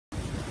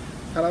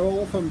Hello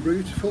all from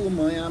beautiful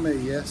Miami.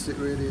 Yes, it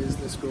really is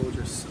this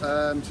gorgeous.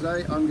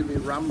 Today I'm going to be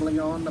rambling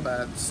on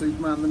about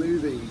Superman the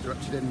movie,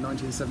 directed in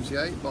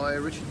 1978 by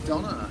Richard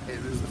Donner.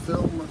 It was the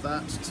film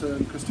that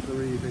turned Christopher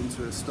Reeve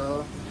into a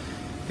star.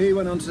 He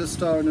went on to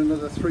star in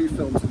another 3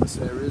 films in the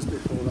series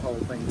before the whole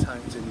thing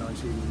tanked in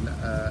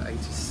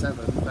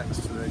 1987 thanks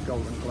to the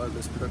Golden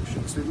Globus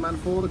production Superman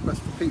 4: The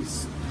Quest for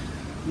Peace.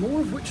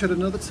 More of which at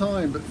another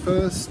time, but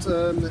first,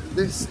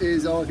 this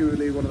is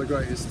arguably one of the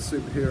greatest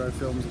superhero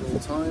films of all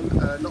time,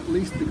 not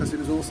least because it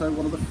was also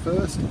one of the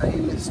first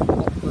A-list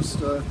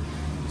blockbuster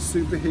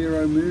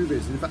superhero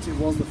movies. In fact, it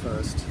was the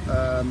first.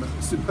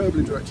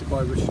 Superbly directed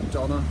by Richard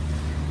Donner,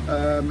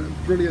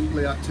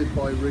 brilliantly acted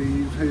by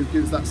Reeve, who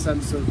gives that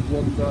sense of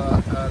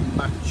wonder and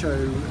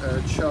macho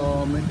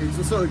charm. He's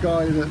the sort of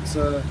guy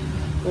that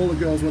all the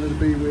girls wanted to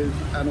be with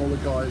and all the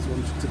guys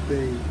wanted to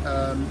be.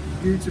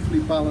 Beautifully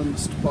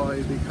balanced by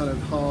the kind of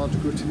hard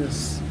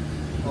grittiness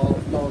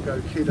of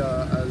Margot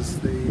Kidder as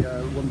the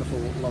wonderful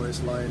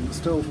Lois Lane.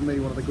 Still for me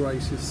one of the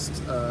greatest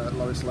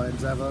Lois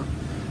Lanes ever,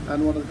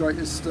 and one of the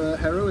greatest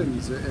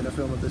heroines in a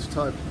film of this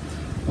type.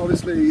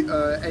 Obviously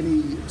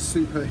any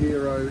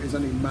superhero is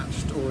only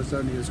matched or is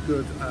only as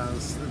good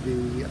as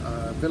the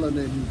villain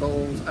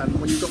involved, and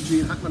when you've got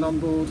Gene Hackman on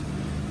board,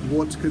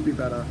 what could be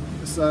better?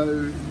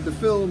 So the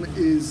film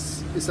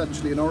is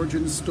essentially an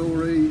origin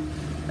story,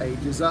 a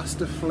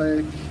disaster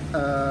flick,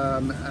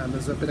 and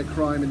there's a bit of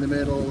crime in the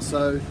middle,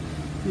 so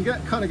you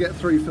kind of get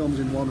 3 films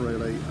in one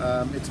really.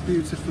 It's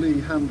beautifully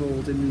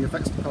handled in the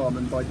effects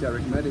department by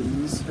Derek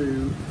Meddings,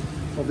 who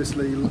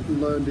obviously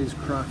learned his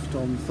craft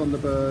on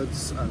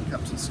Thunderbirds and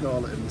Captain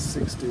Scarlet in the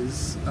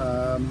 60s.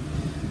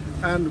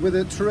 And with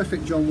a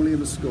terrific John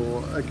Williams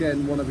score,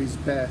 again one of his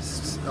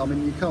best. I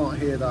mean, you can't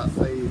hear that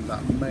theme,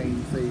 that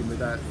main theme,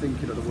 without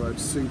thinking of the word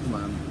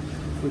Superman,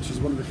 which is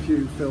one of the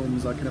few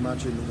films I can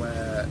imagine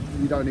where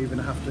you don't even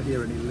have to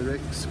hear any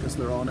lyrics, because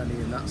there aren't any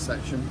in that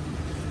section,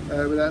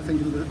 without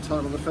thinking of the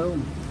title of the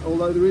film.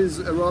 Although there is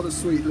a rather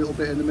sweet little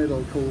bit in the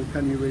middle called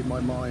Can You Read My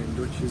Mind,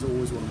 which is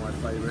always one of my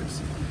favourites.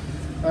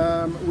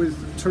 With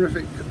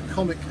terrific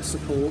comic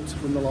support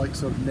from the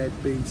likes of Ned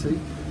Beatty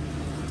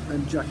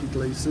and Jackie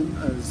Gleason,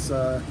 as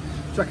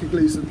Jackie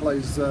Gleason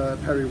plays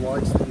Perry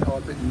White, the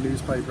hard-bitten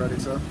newspaper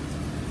editor,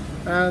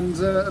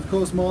 and of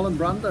course Marlon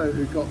Brando,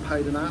 who got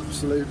paid an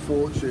absolute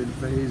fortune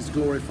for his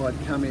glorified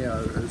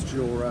cameo as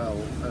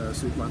Jor-El,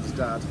 Superman's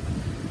dad.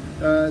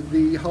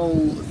 The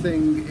whole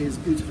thing is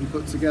beautifully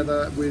put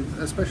together, with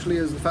especially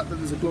as the fact that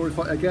there's a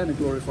glorified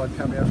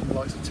cameo from the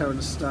likes of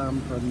Terence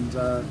Stamp and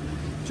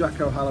Jack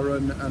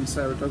O'Halloran and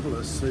Sarah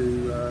Douglas,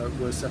 who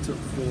were set up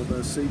for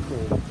the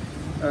sequel.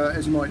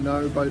 As you might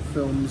know, both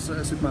films,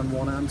 Superman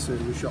 1 and 2,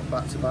 were shot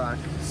back to back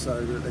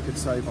so that they could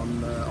save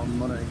on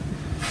money.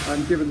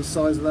 And given the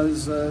size of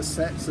those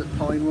sets at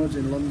Pinewood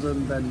in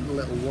London, then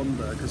little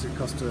wonder, because it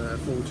cost a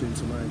fortune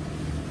to make.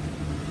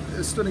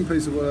 A stunning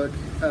piece of work,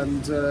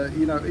 and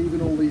you know,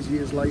 even all these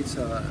years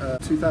later,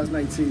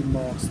 2018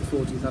 marks the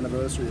 40th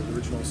anniversary of the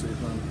original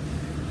Superman.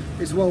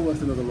 It's well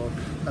worth another look,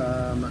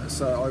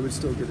 so I would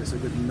still give this a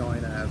good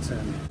 9 out of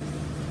 10.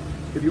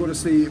 If you want to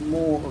see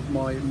more of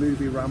my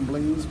movie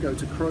ramblings, go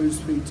to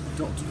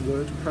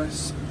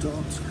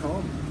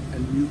crowsfeet.wordpress.com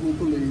and you will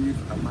believe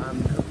a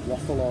man can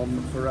waffle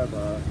on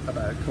forever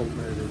about cult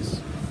movies.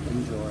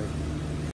 Enjoy.